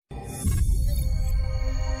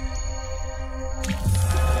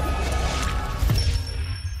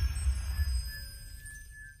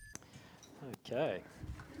Okay.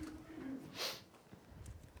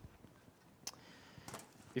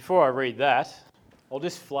 Before I read that, I'll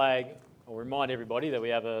just remind everybody that we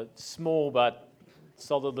have a small but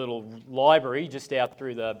solid little library just out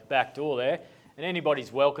through the back door there, and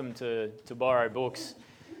anybody's welcome to borrow books.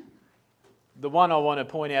 The one I want to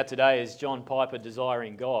point out today is John Piper,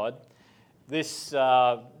 Desiring God. This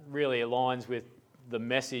really aligns with the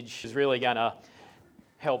message. It's really going to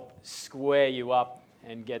help square you up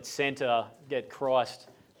and get Christ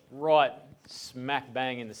right smack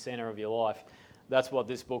bang in the centre of your life. That's what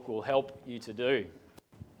this book will help you to do.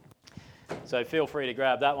 So feel free to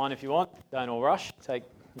grab that one if you want. Don't all rush.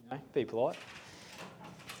 Be polite.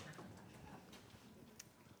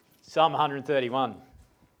 Psalm 131.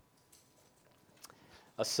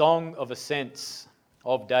 A song of ascents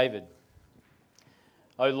of David.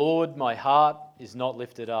 O Lord, my heart is not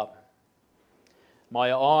lifted up.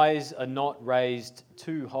 My eyes are not raised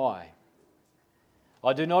too high.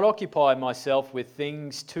 I do not occupy myself with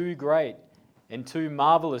things too great and too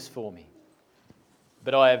marvellous for me.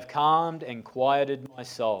 But I have calmed and quieted my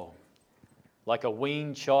soul, like a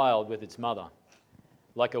weaned child with its mother.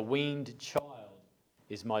 Like a weaned child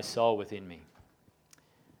is my soul within me.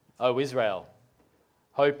 O Israel,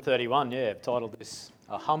 Hope 31, I've titled this,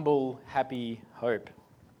 A Humble, Happy Hope.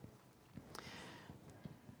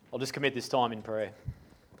 I'll just commit this time in prayer.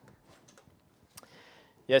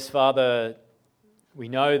 Yes, Father, we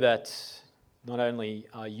know that not only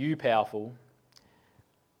are you powerful,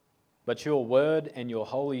 but your word and your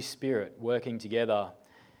Holy Spirit working together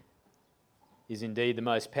is indeed the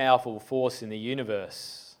most powerful force in the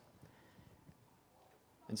universe.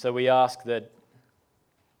 And so we ask that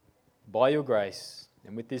by your grace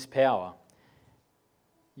and with this power,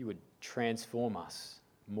 you would transform us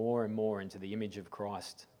more and more into the image of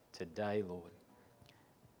Christ today, Lord.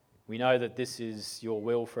 We know that this is your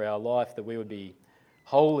will for our life, that we would be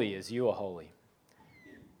holy as you are holy.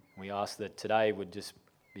 We ask that today would just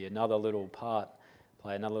be play another little part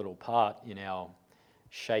in our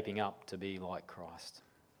shaping up to be like Christ.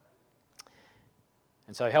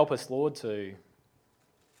 And so help us, Lord, to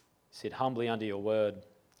sit humbly under your word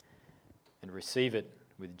and receive it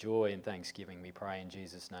with joy and thanksgiving, we pray in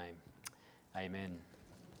Jesus' name. Amen.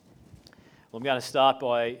 Well, I'm going to start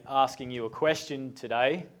by asking you a question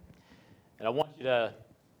today, and I want you to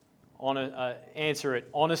answer it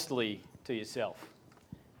honestly to yourself.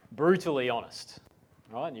 Brutally honest.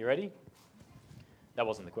 All right, you ready? That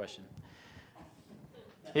wasn't the question.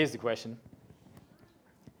 Here's the question.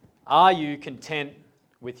 Are you content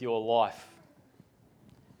with your life?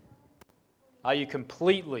 Are you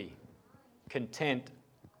completely content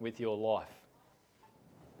with your life?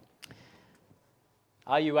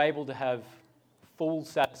 Are you able to have full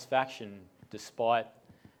satisfaction despite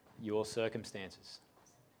your circumstances?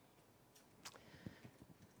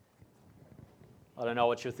 I don't know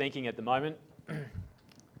what you're thinking at the moment,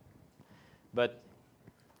 but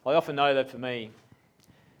I often know that for me,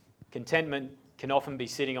 contentment can often be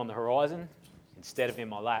sitting on the horizon instead of in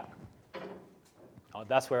my lap. Oh,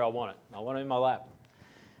 that's where I want it. I want it in my lap.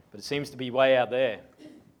 But it seems to be way out there.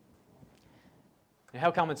 And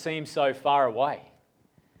how come it seems so far away?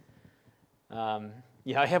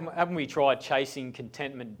 Haven't we tried chasing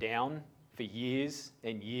contentment down for years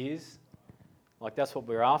and years? Like that's what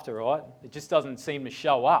we're after, right? It just doesn't seem to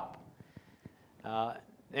show up.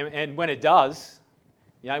 And when it does,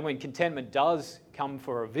 when contentment does come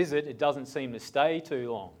for a visit, it doesn't seem to stay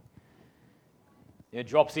too long. It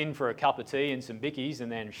drops in for a cup of tea and some bickies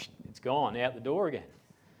and then it's gone, out the door again.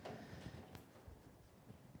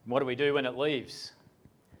 What do we do when it leaves?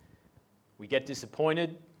 We get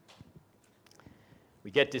disappointed, we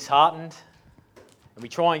get disheartened, and we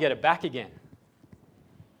try and get it back again.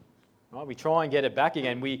 Right? We try and get it back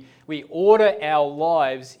again. We order our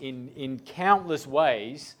lives in countless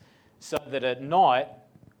ways so that at night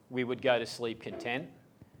we would go to sleep content,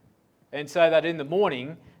 and so that in the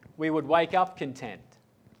morning we would wake up content.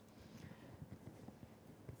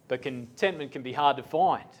 But contentment can be hard to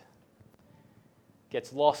find.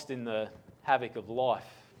 Gets lost in the havoc of life,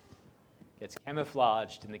 gets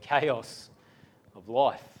camouflaged in the chaos of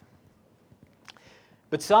life.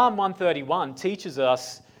 But Psalm 131 teaches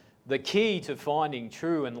us the key to finding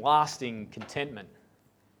true and lasting contentment.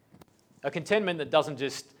 A contentment that doesn't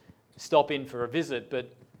just stop in for a visit,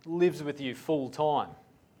 but lives with you full time.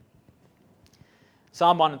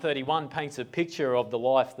 Psalm 131 paints a picture of the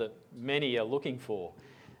life that many are looking for,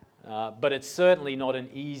 but it's certainly not an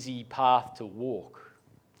easy path to walk.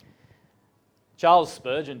 Charles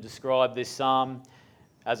Spurgeon described this psalm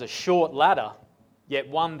as a short ladder, yet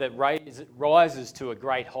one that rises to a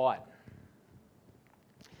great height.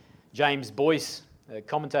 James Boyce, a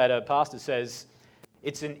commentator, pastor, says,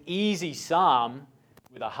 "It's an easy psalm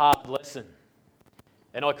with a hard lesson."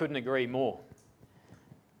 And I couldn't agree more.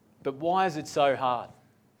 But why is it so hard?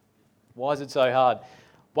 Why is it so hard?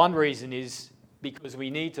 One reason is because we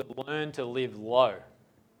need to learn to live low.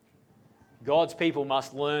 God's people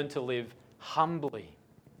must learn to live humbly.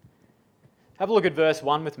 Have a look at verse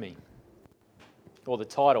 1 with me, or the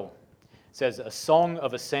title. It says, "A Song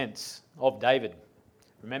of Ascents of David."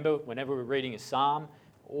 Remember, whenever we're reading a psalm,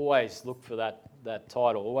 always look for that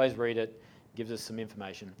title. Always read it. It gives us some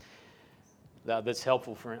information that's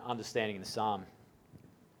helpful for understanding the psalm.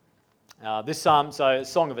 This psalm, so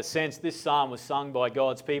Song of Ascents, this psalm was sung by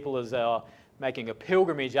God's people as they are making a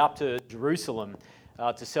pilgrimage up to Jerusalem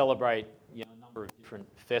to celebrate a number of different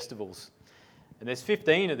festivals. And there's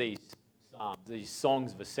 15 of these psalms, these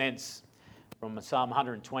songs of ascents, from Psalm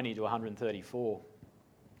 120 to 134.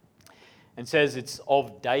 And says it's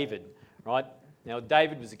of David, right? Now,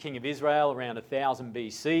 David was the king of Israel around 1000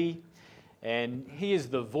 BC, and he is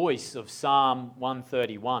the voice of Psalm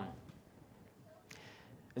 131.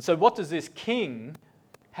 And so what does this king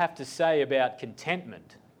have to say about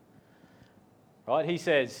contentment? Right? He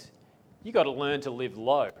says, you've got to learn to live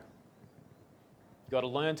low. You've got to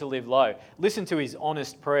learn to live low. Listen to his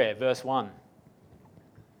honest prayer, verse 1.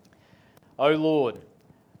 "O Lord,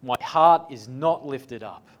 my heart is not lifted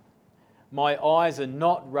up. My eyes are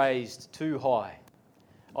not raised too high.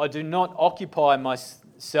 I do not occupy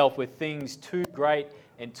myself with things too great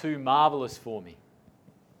and too marvellous for me."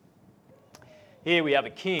 Here we have a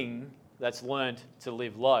king that's learned to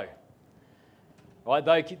live low.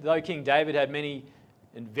 Right? Though King David had many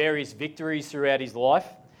and various victories throughout his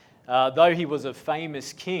life, though he was a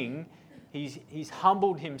famous king, he's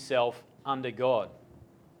humbled himself under God.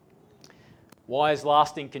 Why is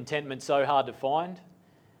lasting contentment so hard to find?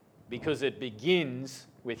 Because it begins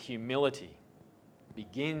with humility.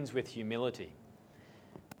 Begins with humility.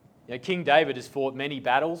 King David has fought many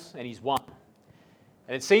battles and he's won.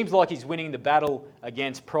 And it seems like he's winning the battle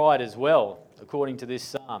against pride as well, according to this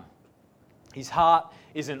psalm. His heart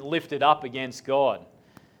isn't lifted up against God.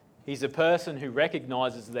 He's a person who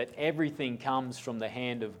recognises that everything comes from the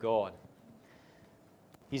hand of God.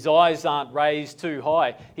 His eyes aren't raised too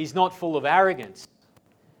high. He's not full of arrogance.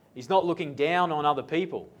 He's not looking down on other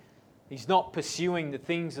people. He's not pursuing the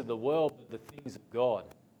things of the world, but the things of God.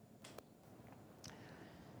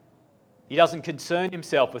 He doesn't concern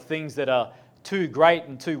himself with things that are too great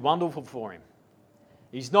and too wonderful for him.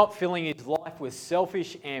 He's not filling his life with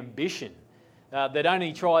selfish ambition that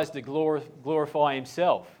only tries to glorify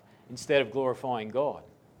himself instead of glorifying God.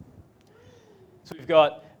 So we've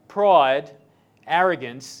got pride,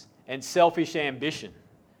 arrogance, and selfish ambition.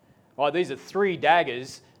 Right, these are three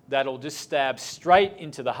daggers that'll just stab straight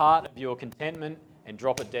into the heart of your contentment and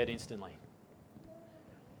drop it dead instantly.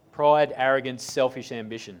 Pride, arrogance, selfish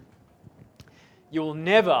ambition. You will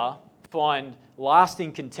never find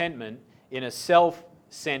lasting contentment in a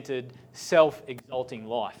self-centered, self-exalting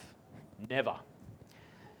life. Never.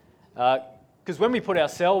 Because when we put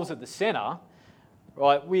ourselves at the center,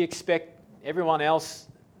 right, we expect everyone else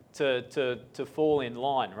to fall in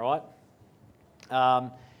line, right?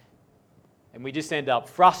 And we just end up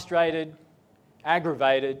frustrated,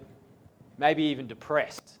 aggravated, maybe even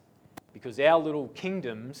depressed because our little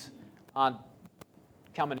kingdoms aren't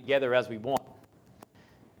coming together as we want.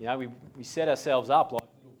 We set ourselves up like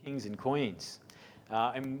little kings and queens.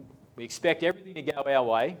 And we expect everything to go our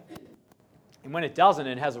way. And when it doesn't,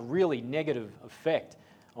 it has a really negative effect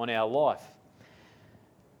on our life.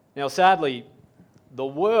 Now, sadly, the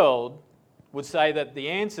world would say that the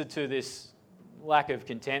answer to this lack of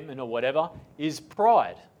contentment or whatever is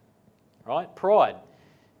pride, right? Pride.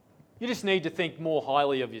 You just need to think more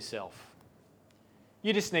highly of yourself.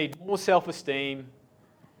 You just need more self-esteem.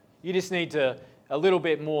 You just need a little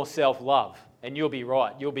bit more self-love, and you'll be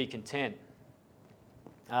right. You'll be content.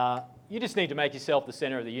 You just need to make yourself the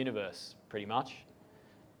center of the universe, pretty much.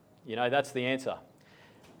 That's the answer.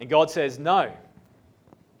 And God says, no.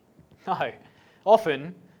 No.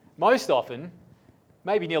 Often, most often,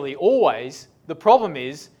 maybe nearly always, the problem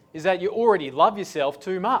is that you already love yourself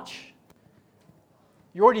too much.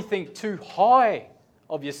 You already think too high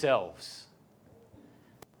of yourselves.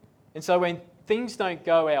 And so when things don't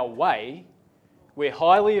go our way, we're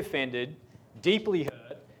highly offended, deeply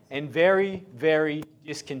hurt, and very, very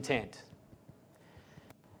discontent.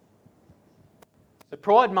 So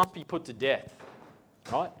pride must be put to death,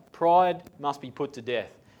 right? Pride must be put to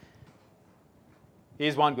death.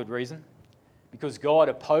 Here's one good reason. Because God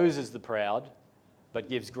opposes the proud, but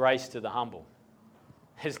gives grace to the humble.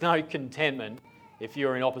 There's no contentment if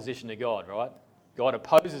you're in opposition to God, right? God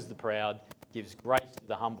opposes the proud, gives grace to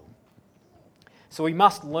the humble. So we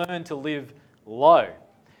must learn to live low.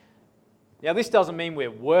 Now, this doesn't mean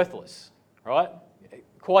we're worthless, right?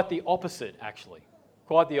 Quite the opposite, actually.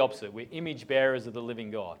 Quite the opposite. We're image bearers of the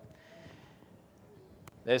living God.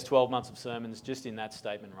 There's 12 months of sermons just in that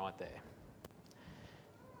statement right there.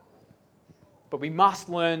 But we must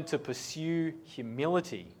learn to pursue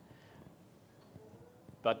humility.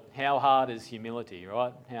 But how hard is humility,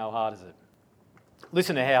 right? How hard is it?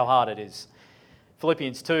 Listen to how hard it is.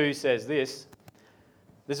 Philippians 2 says this.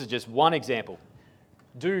 This is just one example.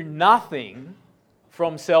 Do nothing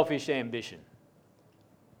from selfish ambition.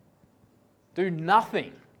 Do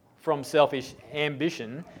nothing from selfish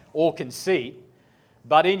ambition or conceit,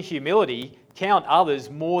 but in humility count others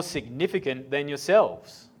more significant than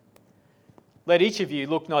yourselves. Let each of you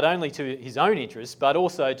look not only to his own interests, but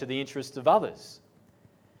also to the interests of others.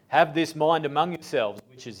 Have this mind among yourselves,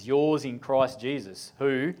 which is yours in Christ Jesus,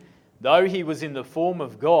 who, though he was in the form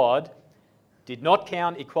of God, did not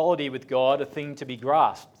count equality with God a thing to be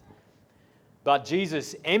grasped. But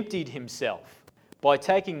Jesus emptied himself by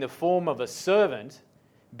taking the form of a servant,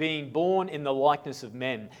 being born in the likeness of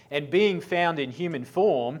men. And being found in human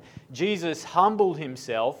form, Jesus humbled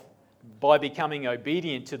himself by becoming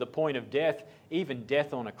obedient to the point of death, even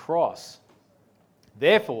death on a cross.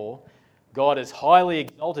 Therefore, God has highly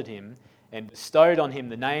exalted him and bestowed on him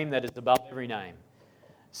the name that is above every name,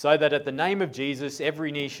 so that at the name of Jesus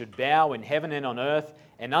every knee should bow in heaven and on earth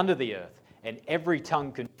and under the earth, and every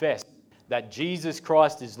tongue confess that Jesus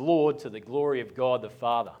Christ is Lord, to the glory of God the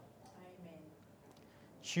Father. Amen.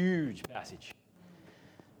 Huge passage.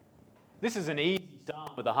 This is an easy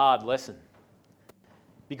start with a hard lesson.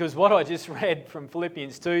 Because what I just read from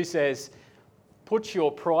Philippians 2 says, put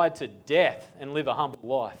your pride to death and live a humble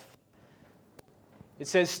life. It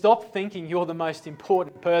says, stop thinking you're the most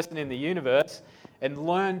important person in the universe and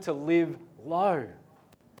learn to live low.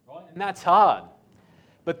 Right? And that's hard.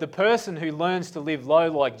 But the person who learns to live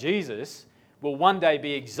low like Jesus will one day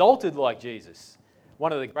be exalted like Jesus.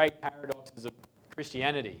 One of the great paradoxes of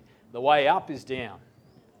Christianity. The way up is down.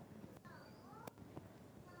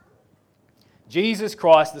 Jesus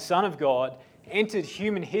Christ, the Son of God, entered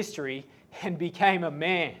human history and became a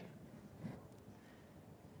man.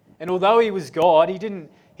 And although he was God, he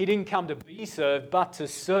didn't come to be served, but to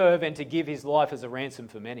serve and to give his life as a ransom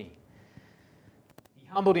for many. He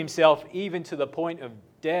humbled himself even to the point of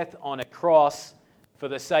death on a cross for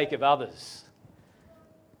the sake of others.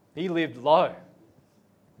 He lived low,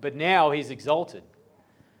 but now he's exalted.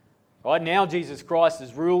 Right now, Jesus Christ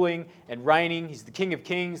is ruling and reigning. He's the King of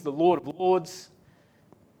Kings, the Lord of Lords.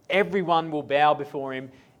 Everyone will bow before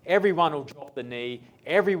him. Everyone will drop the knee.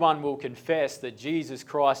 Everyone will confess that Jesus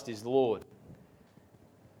Christ is Lord.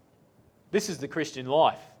 This is the Christian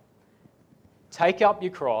life. Take up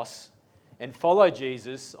your cross and follow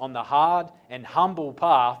Jesus on the hard and humble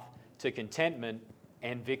path to contentment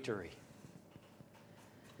and victory.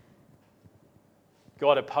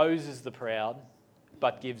 God opposes the proud,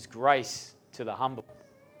 but gives grace to the humble.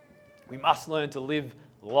 We must learn to live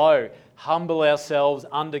low, humble ourselves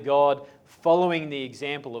under God, following the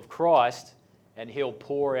example of Christ, and he'll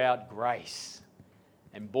pour out grace.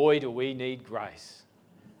 And boy, do we need grace.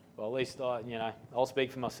 Well, at least I'll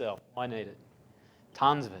speak for myself. I need it.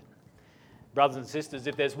 Tons of it. Brothers and sisters,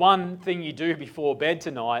 if there's one thing you do before bed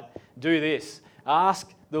tonight, do this.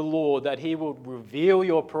 Ask the Lord that he will reveal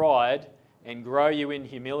your pride and grow you in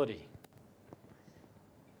humility.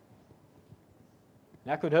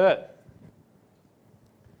 That could hurt.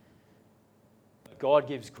 But God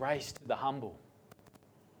gives grace to the humble.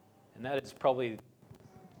 And that is probably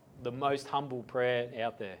the most humble prayer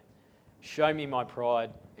out there. Show me my pride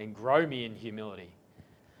and grow me in humility.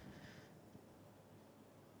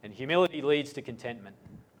 And humility leads to contentment.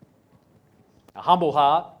 A humble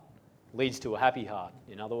heart leads to a happy heart.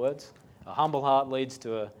 In other words, a humble heart leads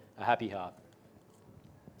to a happy heart.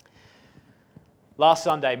 Last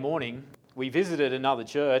Sunday morning, we visited another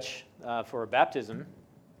church for a baptism.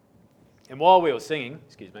 And while we were singing,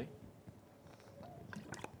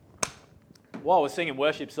 while we're singing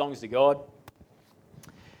worship songs to God,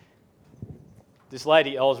 this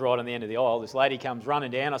lady, I was right on the end of the aisle, this lady comes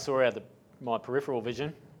running down. I saw her out my peripheral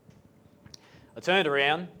vision. I turned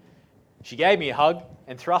around, she gave me a hug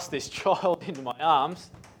and thrust this child into my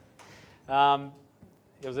arms.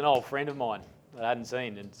 It was an old friend of mine that I hadn't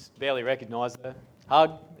seen and barely recognised her.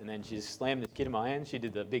 Hug, and then she just slammed this kid in my hand. She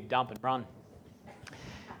did the big dump and run.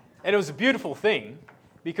 And it was a beautiful thing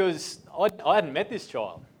because I hadn't met this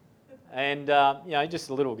child. And, just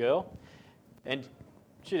a little girl. And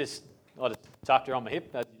I just tucked her on my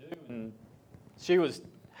hip, as you do, and she was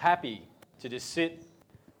happy to just sit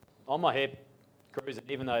on my hip, cruising,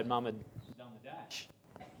 even though Mum had done the dash.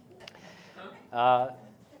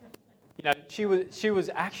 She was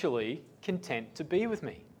actually content to be with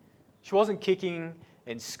me. She wasn't kicking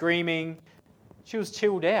and screaming. She was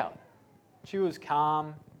chilled out. She was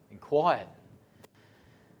calm and quiet.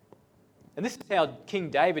 And this is how King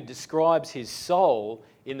David describes his soul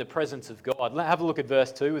in the presence of God. Have a look at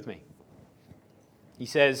verse 2 with me. He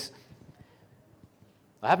says,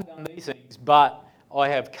 I haven't done these things, but I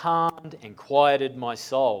have calmed and quieted my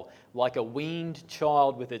soul like a weaned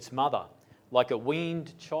child with its mother. Like a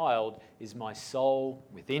weaned child is my soul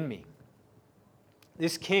within me.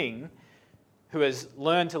 This king, who has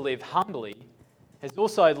learned to live humbly, has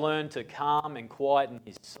also learned to calm and quieten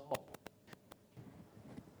his soul.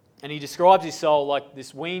 And he describes his soul like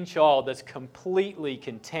this weaned child that's completely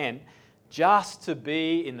content just to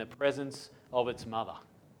be in the presence of its mother.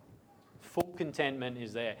 Full contentment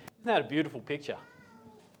is there. Isn't that a beautiful picture?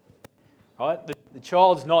 Right? The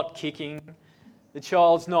child's not kicking. The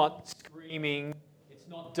child's not screaming. It's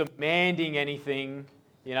not demanding anything.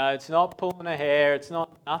 It's not pulling a hair. It's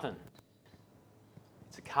not nothing.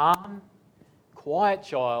 It's a calm, quiet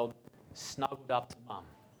child snuggled up to mum.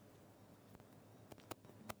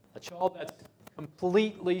 A child that's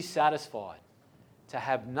completely satisfied to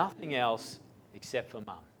have nothing else except for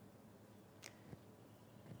mum.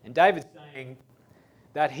 And David's saying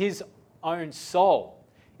that his own soul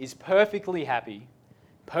is perfectly happy,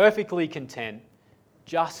 perfectly content,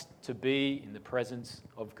 just to be in the presence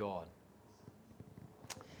of God.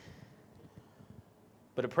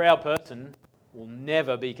 But a proud person will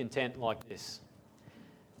never be content like this.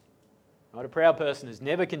 Right? A proud person is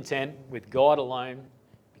never content with God alone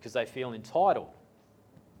because they feel entitled.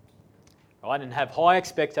 Right? And have high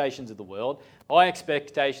expectations of the world, high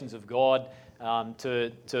expectations of God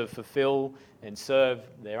to fulfill and serve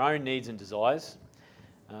their own needs and desires.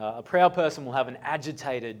 A proud person will have an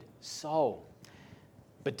agitated soul.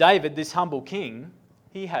 But David, this humble king,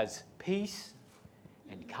 he has peace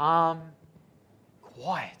and calm,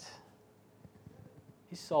 quiet.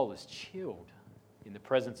 His soul is chilled in the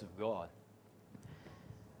presence of God.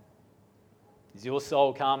 Is your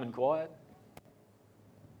soul calm and quiet?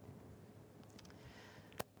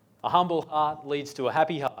 A humble heart leads to a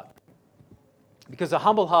happy heart. Because a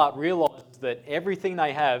humble heart realizes that everything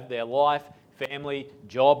they have, their life, family,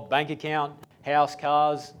 job, bank account, house,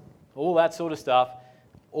 cars, all that sort of stuff,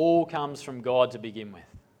 all comes from God to begin with.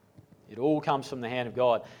 It all comes from the hand of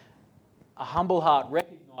God. A humble heart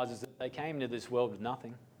recognizes that they came into this world with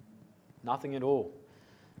nothing. Nothing at all.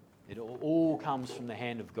 It all comes from the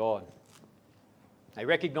hand of God. They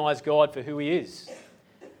recognize God for who He is,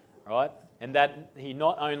 right? And that He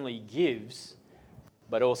not only gives,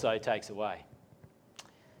 but also takes away.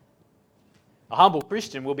 A humble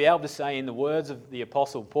Christian will be able to say, in the words of the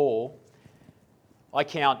Apostle Paul, I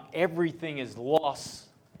count everything as loss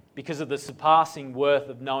because of the surpassing worth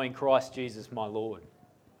of knowing Christ Jesus my Lord.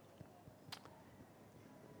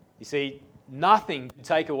 You see, nothing can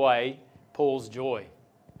take away Paul's joy.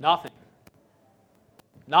 Nothing.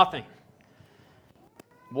 Nothing.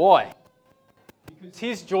 Why? Because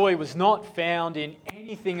his joy was not found in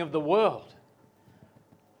anything of the world.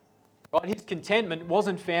 Right? His contentment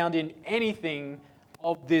wasn't found in anything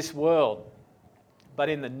of this world, but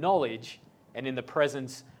in the knowledge and in the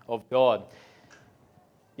presence of God.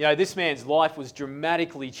 This man's life was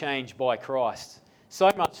dramatically changed by Christ.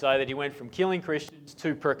 So much so that he went from killing Christians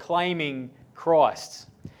to proclaiming Christ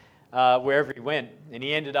wherever he went. And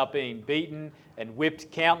he ended up being beaten and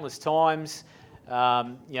whipped countless times.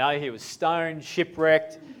 He was stoned,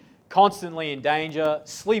 shipwrecked, constantly in danger,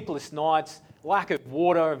 sleepless nights, lack of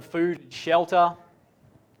water and food and shelter,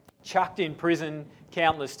 chucked in prison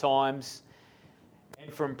countless times.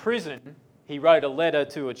 And from prison, he wrote a letter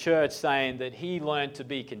to a church saying that he learned to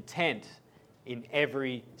be content in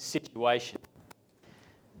every situation.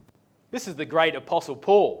 This is the great Apostle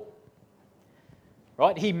Paul,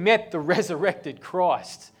 right? He met the resurrected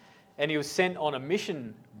Christ and he was sent on a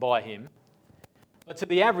mission by him. But to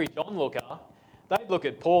the average onlooker, they'd look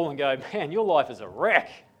at Paul and go, man, your life is a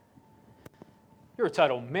wreck. You're a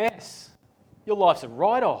total mess. Your life's a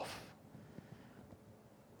write-off.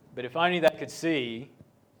 But if only they could see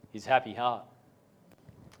his happy heart.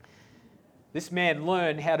 This man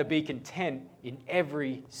learned how to be content in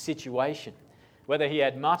every situation, whether he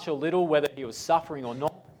had much or little, whether he was suffering or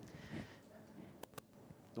not.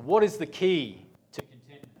 So what is the key to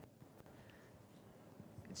contentment?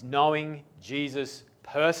 It's knowing Jesus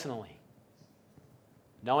personally.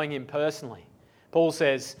 Knowing Him personally. Paul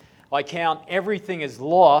says, I count everything as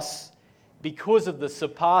loss because of the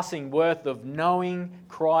surpassing worth of knowing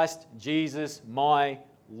Christ Jesus, my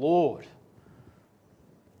Lord.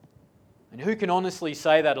 And who can honestly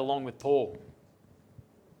say that along with Paul?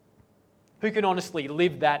 Who can honestly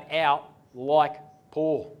live that out like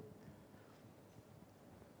Paul?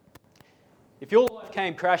 If your life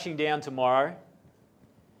came crashing down tomorrow,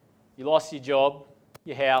 you lost your job,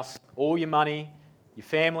 your house, all your money, your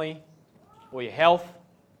family, or your health,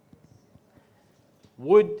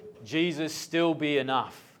 would Jesus still be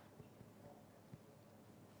enough?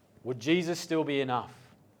 Would Jesus still be enough?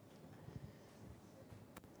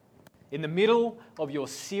 In the middle of your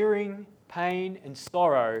searing pain and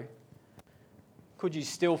sorrow, could you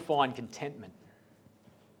still find contentment?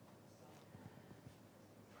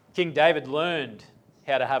 King David learned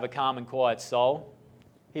how to have a calm and quiet soul.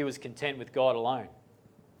 He was content with God alone.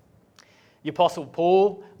 The Apostle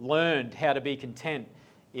Paul learned how to be content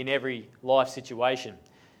in every life situation.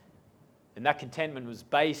 And that contentment was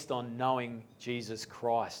based on knowing Jesus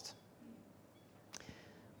Christ.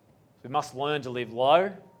 We must learn to live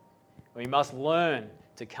low. We must learn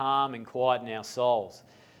to calm and quieten our souls.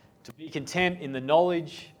 To be content in the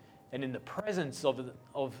knowledge and in the presence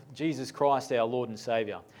of Jesus Christ, our Lord and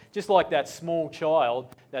Saviour. Just like that small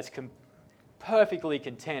child that's perfectly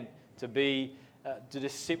content to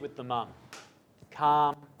just sit with the mum.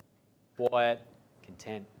 Calm, quiet,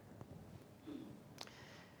 content.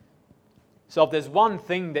 So if there's one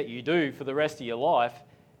thing that you do for the rest of your life,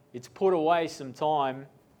 it's put away some time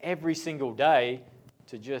every single day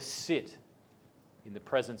to just sit in the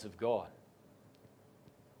presence of God.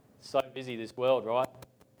 It's so busy, this world, right?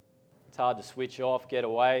 It's hard to switch off, get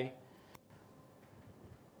away.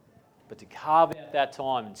 But to carve out that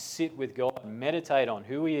time and sit with God and meditate on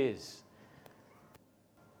who He is.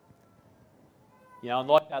 And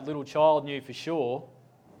like that little child knew for sure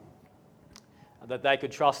that they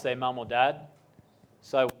could trust their mum or dad,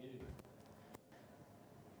 so will you.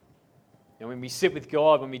 And when we sit with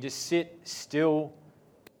God, when we just sit still,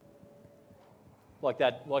 like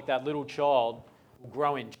that little child, we'll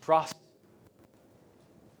grow in trust.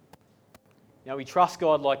 We trust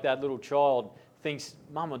God like that little child thinks,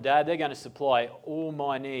 mum or dad, they're going to supply all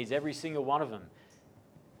my needs, every single one of them.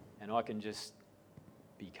 And I can just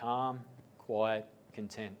be calm, quiet,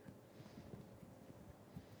 content.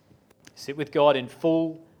 Sit with God in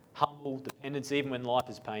full, humble dependence, even when life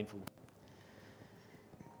is painful.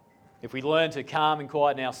 If we learn to calm and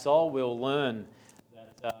quieten our soul, we'll learn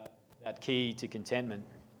that key to contentment.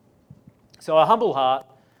 So a humble heart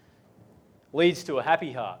leads to a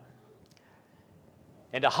happy heart.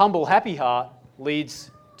 And a humble, happy heart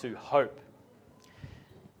leads to hope.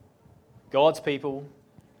 God's people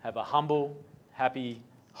have a humble, happy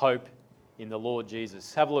hope in the Lord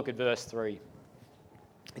Jesus. Have a look at verse 3.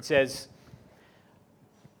 It says,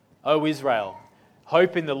 O Israel,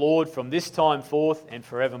 hope in the Lord from this time forth and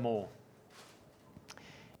forevermore.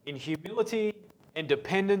 In humility and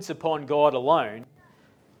dependence upon God alone,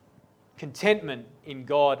 contentment in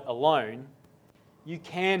God alone, you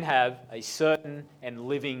can have a certain and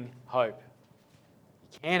living hope.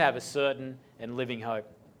 You can have a certain and living hope.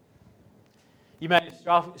 You may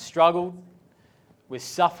have struggled with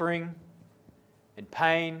suffering and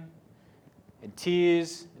pain and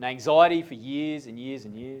tears and anxiety for years and years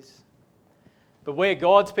and years. But where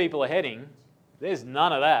God's people are heading, there's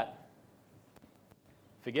none of that.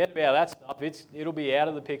 Forget about that stuff. It'll be out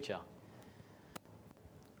of the picture.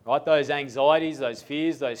 Right? Those anxieties, those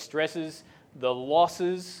fears, those stresses, the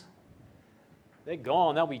losses, they're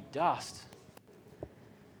gone. They'll be dust.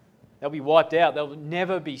 They'll be wiped out. They'll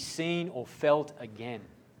never be seen or felt again.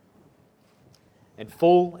 And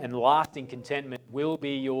full and lasting contentment will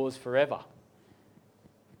be yours forever.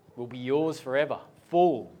 Will be yours forever.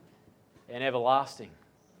 Full and everlasting.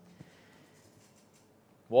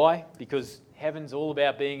 Why? Because heaven's all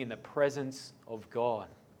about being in the presence of God.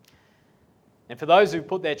 And for those who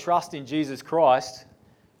put their trust in Jesus Christ,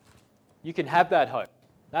 you can have that hope.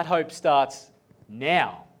 That hope starts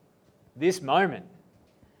now, this moment.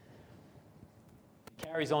 It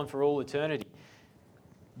carries on for all eternity.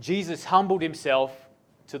 Jesus humbled himself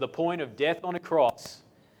to the point of death on a cross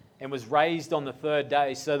and was raised on the third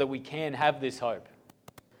day so that we can have this hope.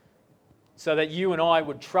 So that you and I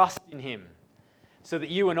would trust in him. So that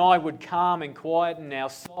you and I would calm and quieten our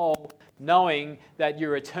soul, knowing that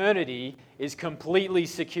your eternity is completely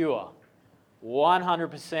secure.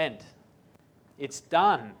 100%. It's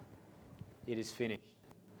done. It is finished.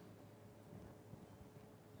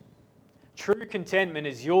 True contentment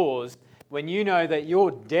is yours when you know that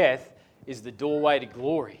your death is the doorway to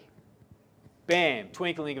glory. Bam,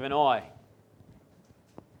 twinkling of an eye.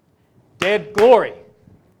 Dead glory.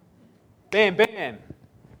 Bam, bam.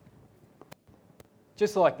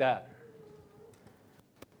 Just like that.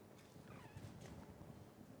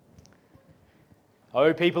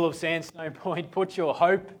 Oh, people of Sandstone Point, put your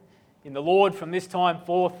hope in the Lord from this time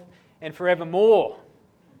forth and forevermore.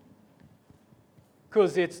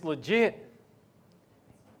 Because it's legit.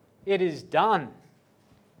 It is done.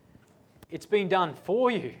 It's been done for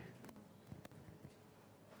you.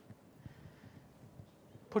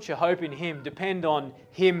 Put your hope in Him. Depend on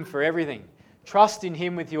Him for everything. Trust in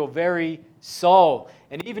Him with your very soul.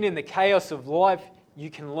 And even in the chaos of life, you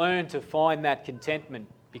can learn to find that contentment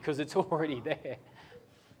because it's already there.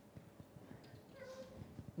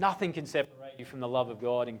 Nothing can separate you from the love of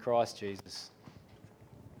God in Christ Jesus.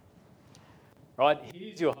 Right?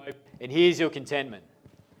 Here's your hope and here's your contentment.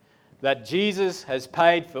 That Jesus has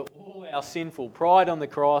paid for all our sinful pride on the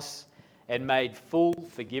cross and made full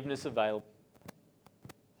forgiveness available.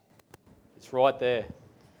 It's right there.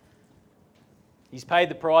 He's paid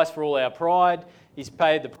the price for all our pride. He's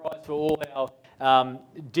paid the price for all our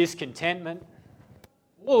discontentment.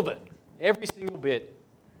 All of it. Every single bit.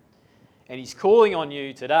 And He's calling on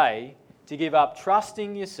you today to give up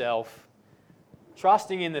trusting yourself,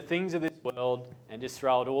 trusting in the things of this world, and just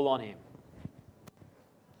throw it all on Him.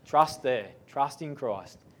 Trust there. Trust in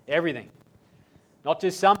Christ. Everything. Not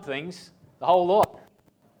just some things, the whole lot.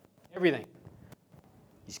 Everything.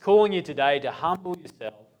 He's calling you today to humble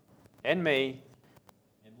yourself and me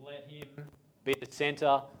and let Him be the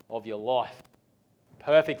centre of your life.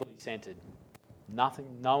 Perfectly centred. Nothing,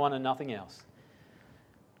 no one and nothing else.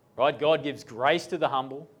 Right? God gives grace to the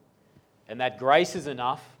humble, and that grace is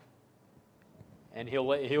enough, and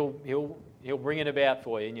He'll bring it about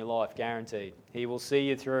for you in your life, guaranteed. He will see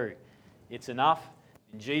you through. It's enough,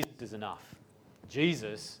 and Jesus is enough.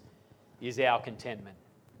 Jesus is our contentment.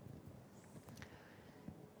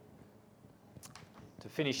 To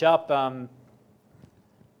finish up,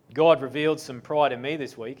 God revealed some pride in me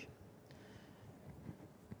this week.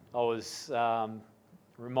 I was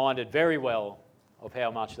reminded very well of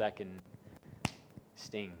how much that can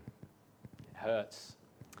sting. It hurts.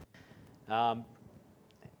 And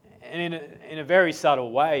in a very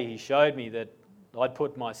subtle way, He showed me that I'd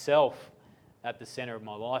put myself at the centre of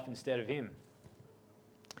my life instead of Him.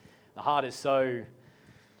 The heart is so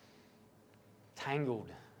tangled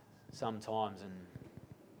sometimes, and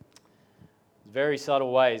very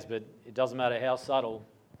subtle ways, but it doesn't matter how subtle.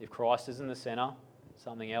 If Christ is in the centre,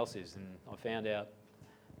 something else is. And I found out,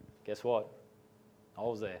 guess what? I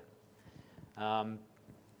was there. I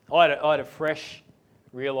had a fresh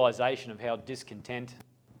realisation of how discontent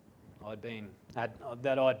I'd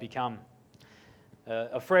become.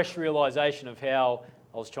 A fresh realisation of how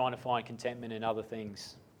I was trying to find contentment in other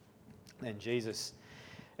things than Jesus.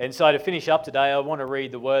 And so to finish up today, I want to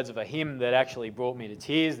read the words of a hymn that actually brought me to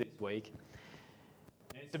tears this week.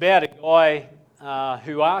 It's about a guy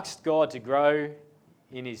who asked God to grow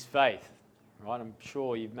in his faith. Right? I'm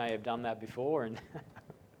sure you may have done that before, and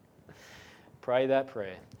pray that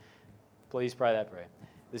prayer. Please pray that prayer.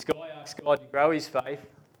 This guy asked God to grow his faith,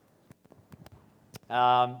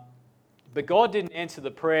 but God didn't answer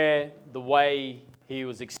the prayer the way he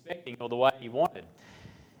was expecting or the way he wanted.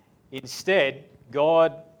 Instead,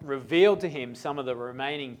 God revealed to him some of the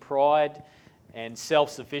remaining pride and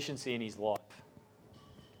self-sufficiency in his life.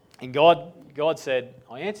 And God said,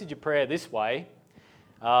 I answered your prayer this way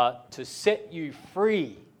to set you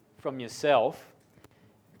free from yourself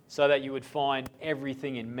so that you would find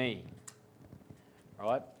everything in me.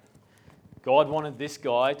 Right? God wanted this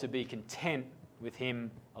guy to be content with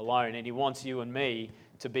him alone, and he wants you and me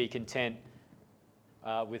to be content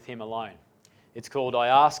with him alone. It's called, I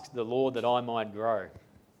asked the Lord that I might grow.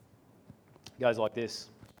 It goes like this.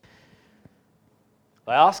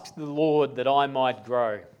 I asked the Lord that I might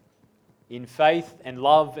grow in faith and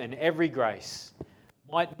love and every grace,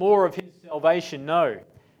 might more of his salvation know,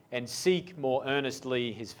 and seek more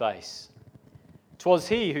earnestly his face. 'Twas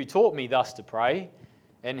he who taught me thus to pray,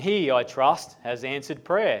 and he, I trust, has answered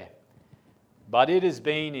prayer. But it has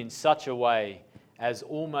been in such a way as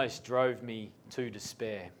almost drove me to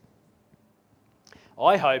despair.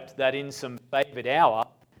 I hoped that in some favoured hour,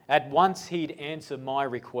 at once he'd answer my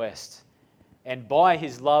request, and by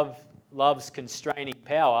his love's constraining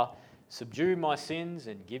power, subdue my sins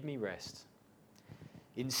and give me rest.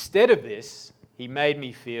 Instead of this, he made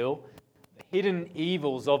me feel the hidden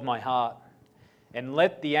evils of my heart, and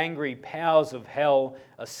let the angry powers of hell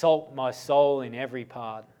assault my soul in every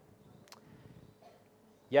part.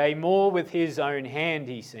 Yea, more with his own hand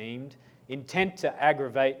he seemed, intent to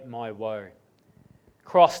aggravate my woe.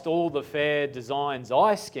 Crossed all the fair designs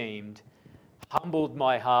I schemed, humbled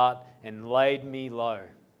my heart and laid me low.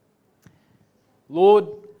 Lord,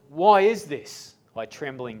 why is this? I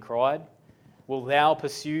trembling cried. Will thou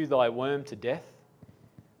pursue thy worm to death?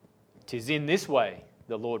 'Tis in this way,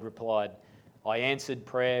 the Lord replied, I answered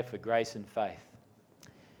prayer for grace and faith.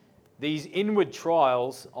 These inward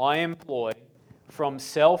trials I employ from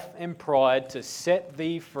self and pride to set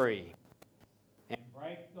thee free and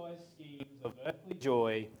break thy schemes of earthly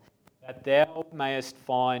joy, that thou mayest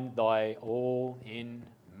find thy all in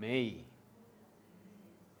me.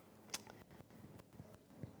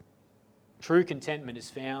 True contentment is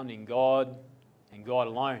found in God and God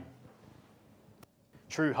alone.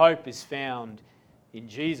 True hope is found in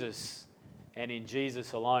Jesus and in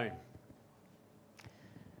Jesus alone.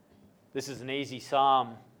 This is an easy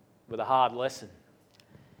psalm with a hard lesson.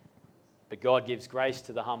 But God gives grace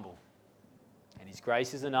to the humble. And His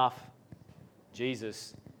grace is enough.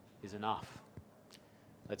 Jesus is enough.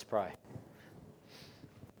 Let's pray.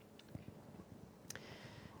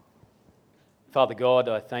 Father God,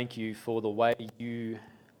 I thank you for the way you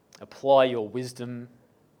apply your wisdom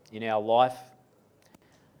in our life,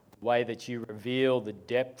 the way that you reveal the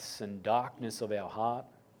depths and darkness of our heart,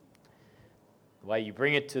 the way you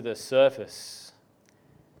bring it to the surface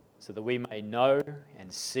so that we may know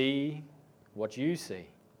and see what you see,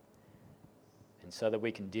 and so that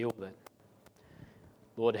we can deal with it.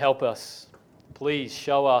 Lord, help us. Please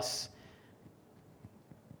show us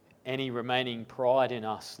any remaining pride in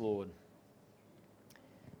us, Lord,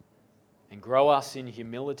 and grow us in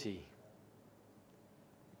humility,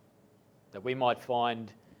 that we might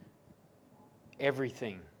find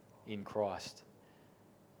everything in Christ,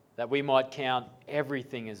 that we might count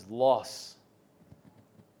everything as loss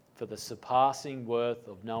for the surpassing worth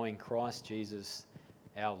of knowing Christ Jesus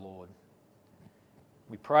our Lord.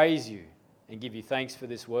 We praise you and give you thanks for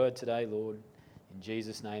this word today, Lord. In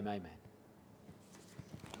Jesus' name, amen.